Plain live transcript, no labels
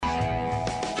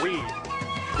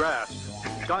grass,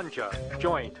 ganja,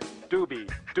 joint, doobie,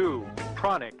 do,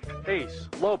 chronic, ace,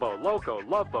 lobo, loco,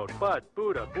 love boat, bud,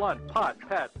 Buddha, blunt, pot,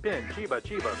 pat, pin, chiba,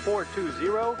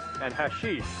 420, and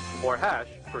hashish, or hash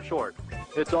for short.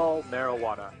 It's all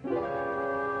marijuana.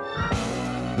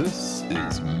 This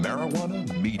is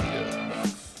Marijuana Media.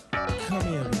 Come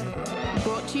here, man.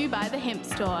 Brought to you by The Hemp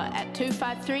Store at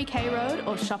 253 K Road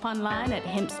or shop online at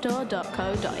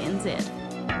hempstore.co.nz.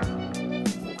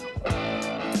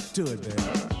 Do it, man.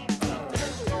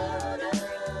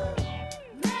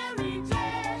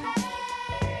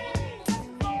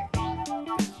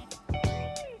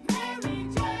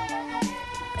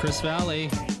 Chris Valley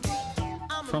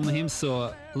from the Hemp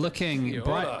Store, looking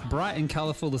bright and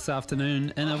colourful this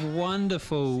afternoon in a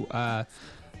wonderful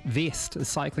vest, a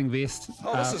cycling vest.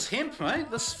 Oh, this is hemp,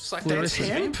 mate. This cycling That's vest is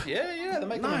hemp? Yeah, they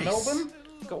make them in Melbourne.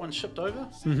 Got one shipped over.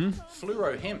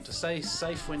 Fluoro hemp to stay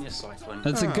safe when you're cycling.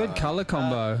 It's a good colour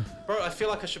combo. Bro, I feel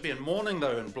like I should be in mourning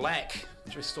though, in black.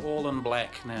 Dressed all in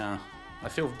black now. I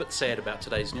feel a bit sad about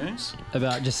today's news.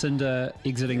 About Jacinda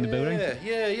exiting the building?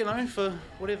 Yeah, you know, for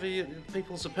whatever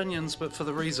people's opinions, but for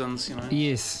the reasons, you know.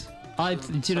 Yes. Do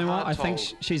you know what? I think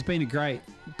she's been a great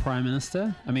Prime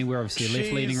Minister. I mean, we're obviously a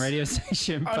left-leaning radio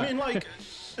station. But I mean, like,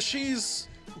 she's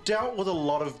dealt with a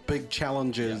lot of big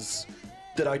challenges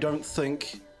that I don't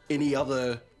think any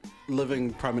other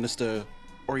living Prime Minister,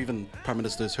 or even Prime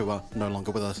Ministers who are no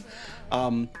longer with us,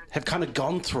 have kind of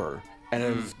gone through and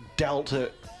have dealt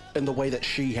it in the way that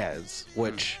she has,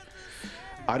 which,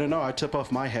 I don't know, I tip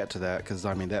off my hat to that, because,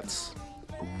 I mean, that's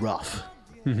rough.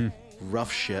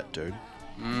 Rough shit, dude.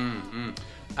 In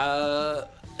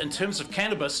terms of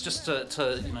cannabis, just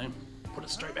to you know, put it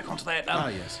straight back onto that.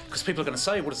 Yes. Because people are going to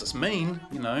say, what does this mean?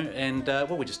 You know, and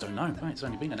well, we just don't know. Right? It's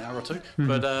only been an hour or two.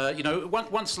 But you know,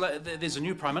 once there's a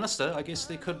new Prime Minister, I guess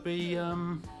there could be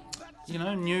you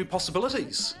know, new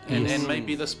possibilities. And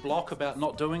maybe this block about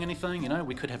not doing anything, you know,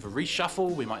 we could have a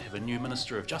reshuffle, we might have a new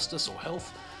Minister of Justice or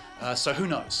Health. So who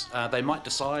knows? They might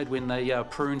decide when they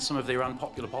prune some of their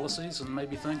unpopular policies and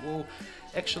maybe think, well,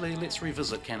 actually, let's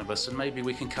revisit cannabis and maybe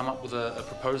we can come up with a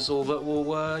proposal that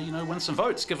will, you know, win some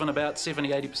votes, given about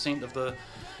 70-80%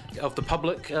 of the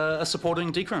public are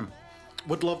supporting decrim.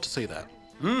 Would love to see that.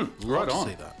 Right on.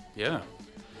 To see that. Yeah.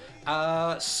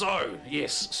 So,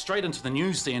 yes, straight into the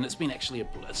news then. It's been actually,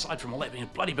 aside from all that, been a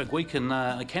bloody big week in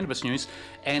cannabis news.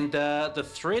 And the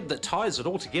thread that ties it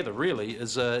all together, really,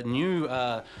 is a new,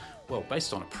 well,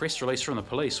 based on a press release from the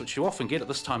police, which you often get at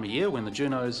this time of year when the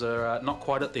journos are not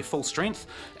quite at their full strength.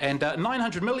 And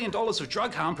 $900 million of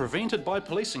drug harm prevented by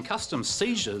police and customs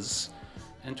seizures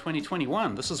in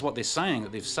 2021. This is what they're saying,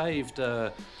 that they've saved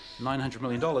 $900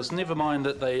 million. Never mind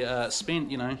that they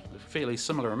spent, you know, a fairly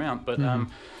similar amount, but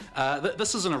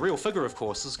this isn't a real figure, of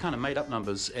course. This is kind of made up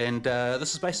numbers, and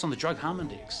this is based on the Drug Harm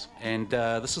Index. And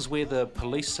this is where the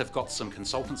police have got some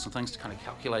consultants and things to kind of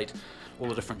calculate all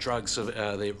the different drugs,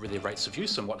 their rates of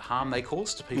use and what harm they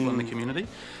cause to people in the community.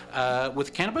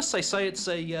 With cannabis, they say it's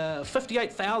a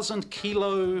 58,000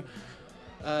 kilo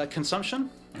consumption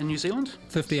in New Zealand.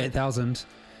 58,000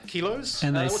 kilos.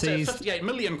 And they seized 58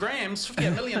 million grams,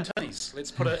 58 million tonnies. Let's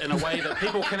put it in a way that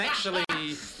people can actually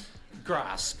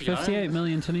grasp. 58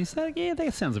 million tonnies. Yeah,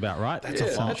 that sounds about right.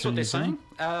 That's what they're saying.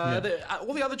 All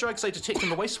the other drugs they detect in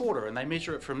the wastewater and they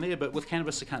measure it from there, but with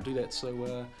cannabis they can't do that.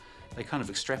 So they kind of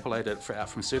extrapolate it out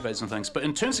from surveys and things. But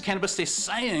in terms of cannabis, they're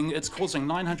saying it's causing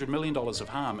 $900 million of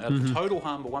harm out of total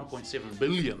harm of $1.7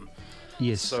 billion.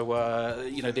 Yes. So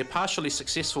you know, they're partially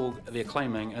successful. They're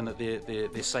claiming, and that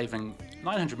they're saving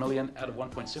 $900 million out of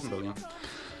 $1.7 billion.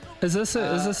 Is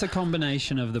this a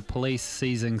combination of the police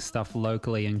seizing stuff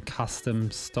locally and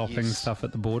customs stopping stuff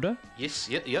at the border? Yes,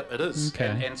 yep, it is.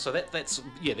 Okay. And so that's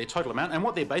their total amount. And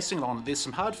what they're basing it on, there's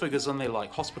some hard figures in there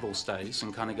like hospital stays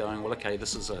and kind of going, well, okay,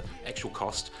 this is an actual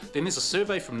cost. Then there's a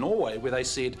survey from Norway where they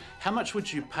said, how much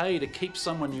would you pay to keep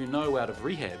someone you know out of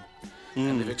rehab?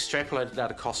 And they've extrapolated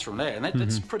out a cost from there, and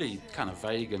that's pretty kind of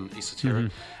vague and esoteric.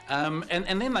 And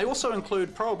then they also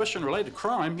include prohibition-related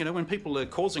crime, you know, when people are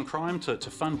causing crime to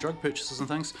fund drug purchases and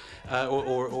things,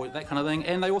 or that kind of thing.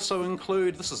 And they also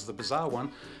include, this is the bizarre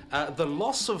one, the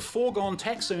loss of foregone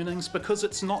tax earnings because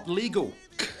it's not legal.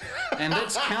 And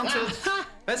that's counted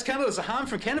as a harm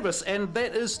from cannabis, and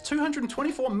that is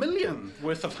 $224 million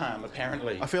worth of harm,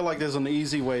 apparently. I feel like there's an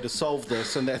easy way to solve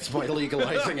this, and that's by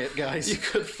legalizing it, guys. You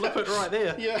could flip it right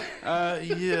there. Yeah.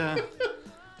 Yeah.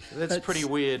 That's pretty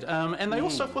weird. And they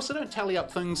also, of course, they don't tally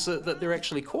up things that they're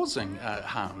actually causing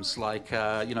harms, like,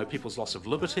 people's loss of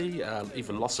liberty,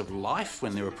 even loss of life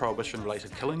when there were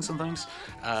prohibition-related killings and things,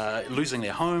 losing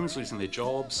their homes, losing their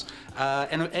jobs,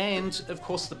 and of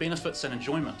course, the benefits and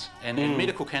enjoyment. And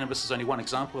medical cannabis is only one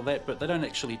example of that, but they don't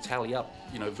actually tally up,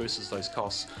 versus those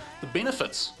costs. The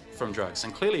benefits from drugs,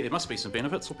 and clearly there must be some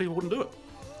benefits or people wouldn't do it.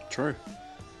 True.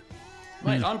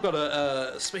 Mate, I've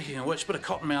got speaking of which, bit of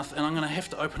cottonmouth, and I'm going to have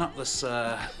to open up this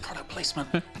product placement.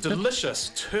 Delicious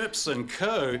Terps &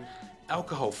 Co.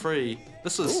 Alcohol-free.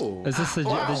 This is... Ooh. Is this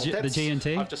the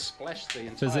G&T? I've just splashed the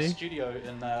entire studio,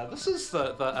 and this is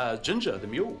the ginger, the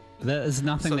mule. There is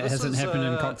nothing that hasn't happened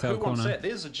in Cocktail who wants Corner. that?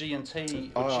 There's a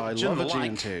G&T. I love a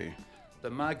G&T. The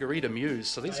Margarita Muse.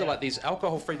 So these are like these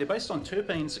alcohol-free. They're based on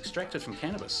terpenes extracted from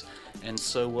cannabis, and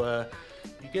so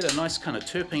you get a nice kind of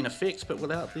terpene effect, but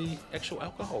without the actual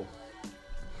alcohol.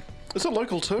 Is it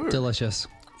local too? Delicious.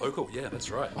 Local, yeah,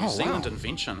 that's right. New Zealand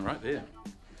invention, right there.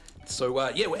 So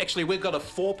we've got a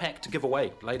 4-pack to give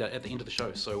away later at the end of the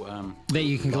show. So that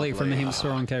you can collect from the hemp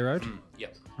store on K Road.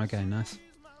 Yep. Okay, nice.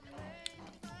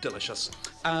 Delicious.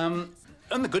 On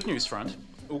the good news front.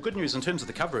 Well, good news in terms of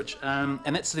the coverage,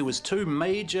 and that's there was 2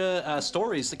 major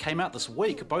stories that came out this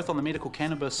week, both on the medical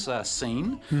cannabis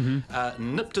scene.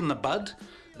 Nipped in the Bud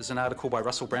is an article by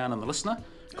Russell Brown in The Listener.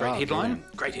 Great headline.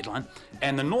 Brilliant. Great headline.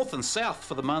 And the North and South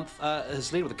for the month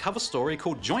is led with a cover story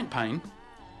called Joint Pain.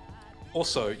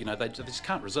 Also, they just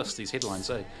can't resist these headlines,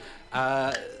 eh?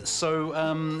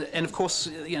 And of course,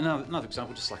 another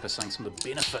example, just like I was saying, some of the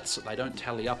benefits that they don't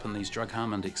tally up in these drug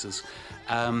harm indexes.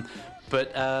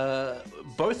 But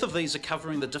both of these are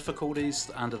covering the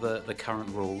difficulties under the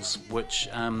current rules, which,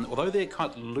 although they're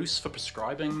quite loose for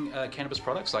prescribing cannabis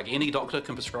products, like any doctor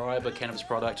can prescribe a cannabis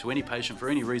product to any patient for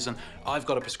any reason. I've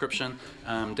got a prescription.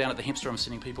 Down at the hemp store, I'm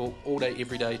sending people all day,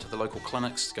 every day to the local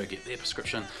clinics to go get their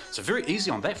prescription. So very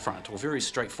easy on that front, or very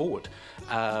straightforward.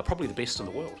 Probably the best in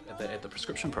the world at the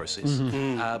prescription process.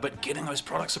 But getting those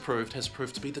products approved has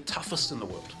proved to be the toughest in the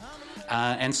world.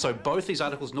 And so both these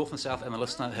articles, North and South and The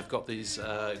Listener, have got these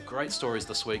great stories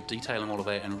this week detailing all of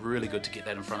that, and really good to get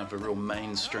that in front of a real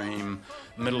mainstream,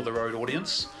 middle-of-the-road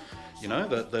audience.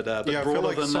 That I feel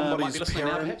like somebody's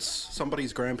parents,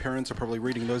 somebody's grandparents are probably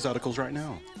reading those articles right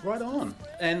now. Right on.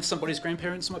 And somebody's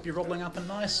grandparents might be rolling up a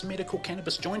nice medical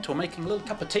cannabis joint or making a little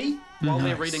cup of tea while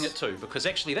they're reading it too, because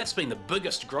actually that's been the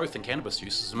biggest growth in cannabis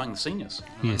use is among the seniors,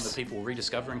 among the people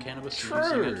rediscovering cannabis and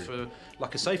using it for,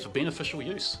 like I say, for beneficial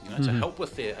use, to help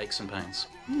with their aches and pains.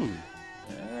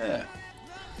 Yeah.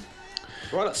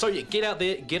 Right, so get out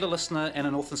there, get a Listener and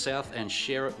a North and South, and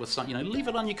share it with some. Leave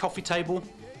it on your coffee table.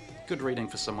 Good reading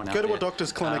for someone out there. Go to a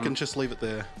doctor's clinic and just leave it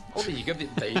there. Oh, there you go.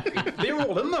 They're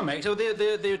all in them, actually.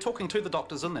 They're talking to the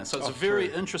doctors in there. So it's a very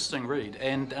interesting read.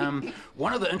 And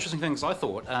one of the interesting things I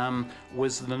thought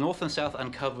was the North and South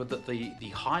uncovered that the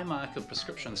high mark of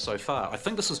prescriptions so far, I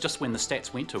think this was just when the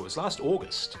stats went to, it was last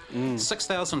August,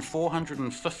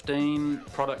 6,415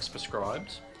 products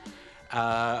prescribed.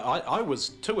 I was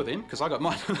 2 of them because I got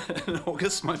mine in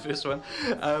August, my first one.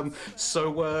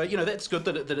 That's good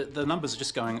that the numbers are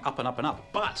just going up and up and up.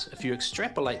 But if you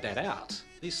extrapolate that out,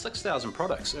 these 6,000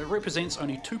 products, it represents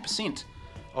only 2%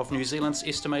 of New Zealand's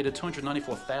estimated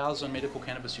 294,000 medical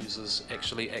cannabis users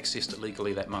actually accessed it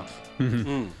legally that month.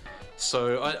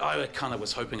 So I kind of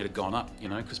was hoping it had gone up,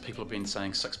 because people have been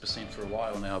saying 6% for a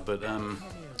while now, but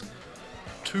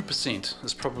 2%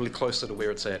 is probably closer to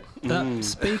where it's at.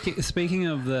 Speaking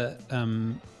of the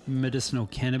medicinal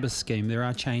cannabis scheme, there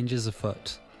are changes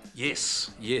afoot. Yes,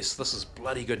 this is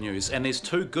bloody good news. And there's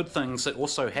 2 good things that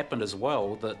also happened as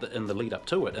well in the lead up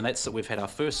to it, and that's that we've had our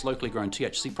first locally grown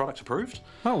THC product approved.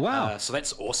 Oh, wow. So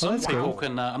that's awesome. Well, that's people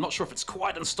cool. I'm not sure if it's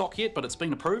quite in stock yet, but it's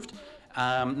been approved.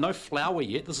 No flower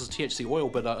yet. This is THC oil,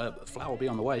 but flower will be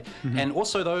on the way. And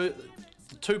also, though,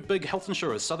 2 big health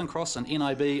insurers, Southern Cross and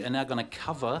NIB, are now going to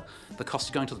cover the cost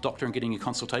of going to the doctor and getting your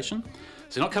consultation.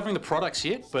 So you're not covering the products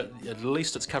yet, but at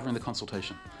least it's covering the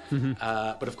consultation.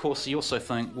 But of course, you also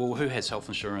think, well, who has health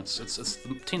insurance? It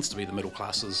tends to be the middle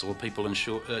classes or people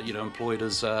employed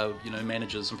as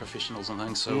managers and professionals and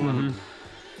things. So I'm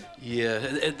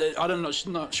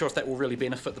not sure if that will really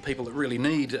benefit the people that really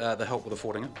need the help with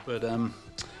affording it, but.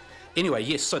 Anyway,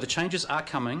 yes, so the changes are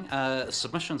coming.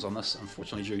 Submissions on this,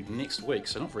 unfortunately, due next week,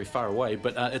 so not very far away,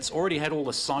 but it's already had all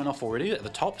the sign-off already at the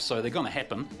top, so they're going to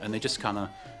happen, and they're just kind of,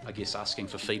 I guess, asking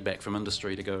for feedback from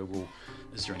industry to go, well,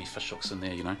 is there any fish hooks in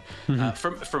there, you know?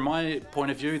 From my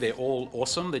point of view, they're all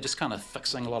awesome. They're just kind of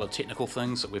fixing a lot of technical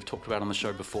things that we've talked about on the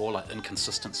show before, like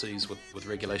inconsistencies with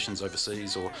regulations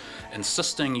overseas, or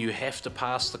insisting you have to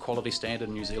pass the quality standard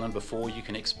in New Zealand before you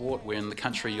can export, when the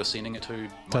country you're sending it to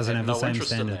Doesn't have no the same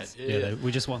interest standards. in that.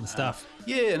 We just want the stuff.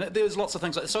 Yeah, and there's lots of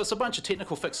things. So it's a bunch of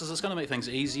technical fixes. It's going to make things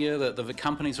easier. The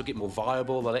companies will get more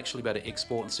viable. They'll actually be able to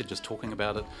export instead of just talking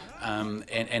about it.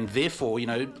 And therefore, you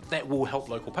know, that will help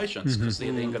local patients, because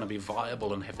they're then going to be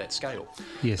viable and have that scale.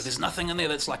 Yes. But there's nothing in there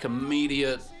that's like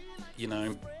immediate, you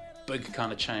know, big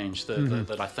kind of change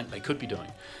that I think they could be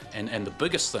doing. And the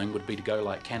biggest thing would be to go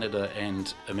like Canada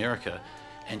and America,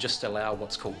 and just allow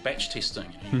what's called batch testing.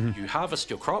 You harvest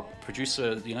your crop,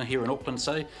 producer, you know, here in Auckland,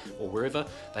 say, or wherever,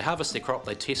 they harvest their crop,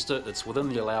 they test it, it's within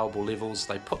the allowable levels,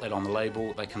 they put that on the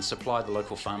label, they can supply the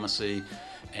local pharmacy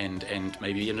and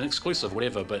maybe an exclusive,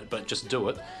 whatever, but just do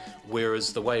it.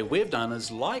 Whereas the way we've done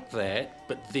is like that,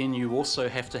 but then you also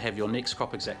have to have your next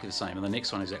crop exactly the same, and the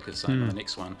next one exactly the same, and the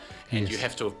next one. And you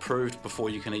have to have proved before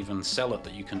you can even sell it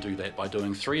that you can do that by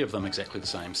doing 3 of them exactly the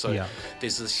same. So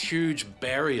there's this huge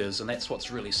barriers, and that's what's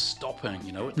really stopping,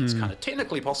 you know. It's kind of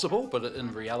technically possible, but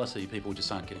in reality, people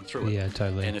just aren't getting through it. Yeah,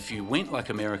 totally. And if you went like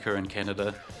America and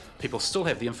Canada, people still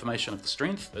have the information of the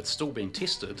strength, it's still being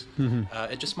tested,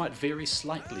 it just might vary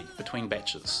slightly between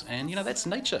batches. And, you know, that's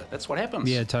nature, that's what happens.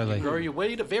 Yeah, totally. You grow your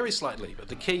weed, it varies slightly, but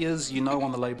the key is you know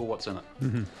on the label what's in it.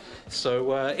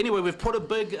 So anyway, we've put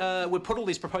all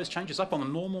these proposed changes up on the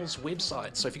Normal's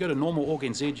website. So if you go to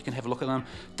normal.org.nz, you can have a look at them.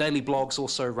 Daily blogs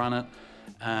also run it.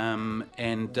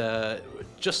 And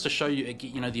just to show you,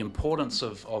 you know, the importance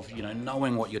of you know,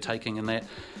 knowing what you're taking in that.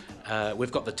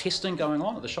 We've got the testing going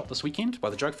on at the shop this weekend by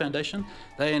the Drug Foundation.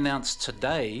 They announced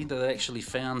today that they actually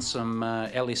found some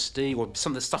LSD, or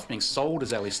some of the stuff being sold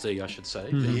as LSD, I should say,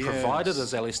 being provided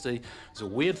as LSD. There's a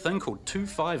weird thing called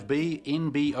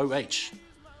 2,5-B-NBOH,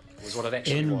 was what it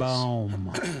actually was.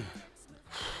 N-bomb.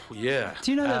 Yeah.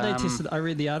 Do you know that they tested, I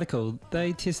read the article,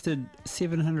 they tested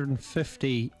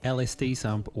 750 LSD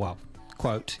samples, well,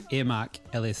 quote, earmark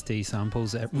LSD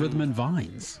samples at Rhythm and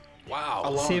Vines.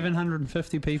 Wow.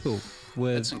 750 people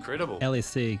with That's incredible.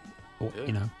 LSD, or,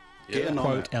 you know,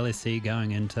 quote, LSD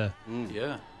going into...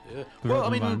 Yeah. The Well, I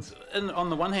Rhythm mean, Vines. on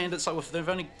the one hand, it's like if they've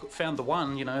only found the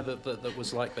one, you know, that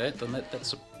was like that, then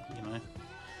that's you know,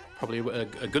 probably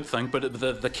a good thing. But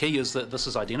the key is that this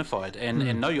is identified.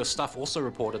 And Know Your Stuff also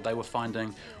reported they were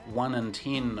finding 1 in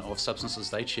 10 of substances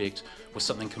they checked was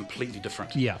something completely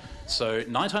different. Yeah. So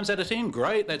 9 times out of 10,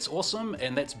 great, that's awesome,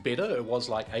 and that's better. It was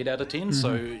like 8 out of 10.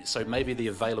 So maybe the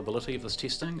availability of this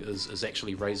testing is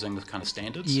actually raising the kind of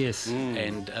standards. Yes.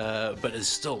 And but it's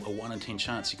still a 1 in 10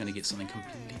 chance you're going to get something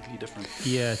completely different.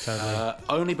 Yeah, totally.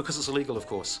 Only because it's illegal, of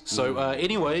course. So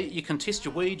anyway, you can test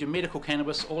your weed, your medical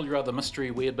cannabis, all your other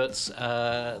mystery weird bits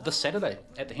this Saturday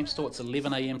at the hemp store. It's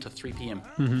 11 a.m. to 3 p.m.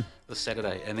 This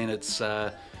Saturday, and then it's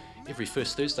every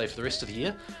first Thursday for the rest of the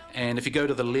year. And if you go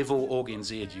to the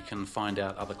level.org.nz, you can find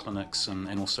out other clinics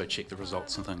and also check the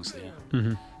results and things there.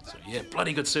 So yeah,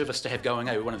 bloody good service to have going.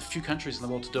 We're one of the few countries in the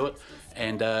world to do it.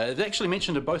 And they actually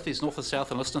mentioned in both these North and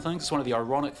South and listener things, it's one of the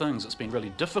ironic things. It's been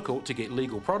really difficult to get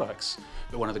legal products,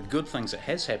 but one of the good things that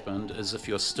has happened is if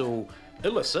you're still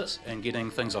illicit and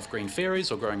getting things off green ferries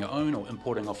or growing your own or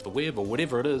importing off the web or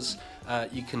whatever it is,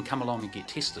 you can come along and get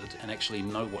tested and actually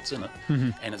know what's in it.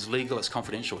 And it's legal, it's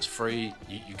confidential, it's free,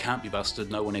 you can't be busted,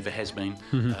 no one ever has been,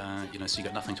 you know, so you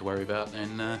got nothing to worry about,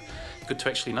 and good to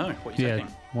actually know what you're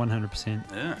taking. 100%.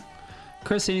 Yeah.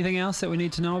 Chris, anything else that we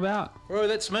need to know about? Well,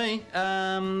 that's me.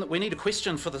 We need a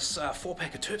question for this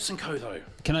 4-pack of Terps & Co, though.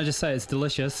 Can I just say it's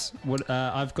delicious?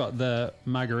 I've got the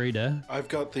margarita. I've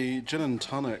got the gin and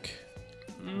tonic.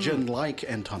 Gin-like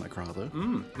and tonic, rather.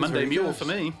 Monday very Mule good. for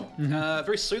me.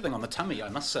 Very soothing on the tummy, I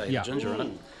must say. Yeah. The ginger in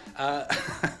it.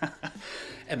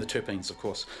 And the terpenes, of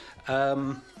course.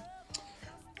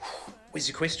 Where's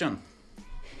your question?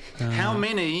 How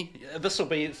many, this will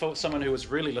be for someone who was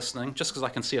really listening, just because I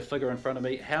can see a figure in front of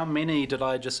me,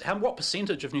 what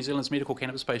percentage of New Zealand's medical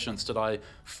cannabis patients did I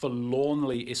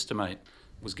forlornly estimate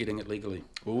was getting it legally?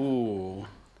 Ooh.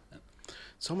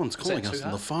 Someone's calling too us on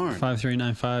hard? the phone.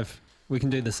 5395. We can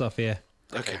do this off air.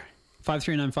 Okay.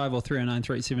 5395 or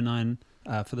 309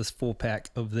 for this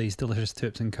 4-pack of these delicious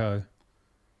Terps & Co.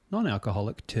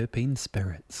 Non-alcoholic terpene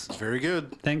spirits. It's very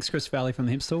good. Thanks, Chris Valley from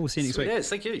the Hemp Store. We'll see you next week. Yes,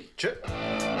 thank you. Do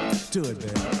it,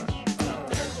 man.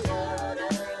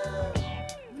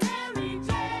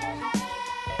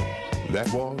 That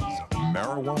was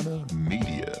Marijuana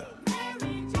Media.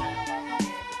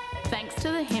 Thanks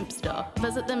to the Hemp Store.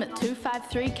 Visit them at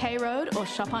 253 K Road or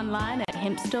shop online at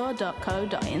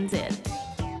hempstore.co.nz.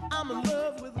 I'm in love.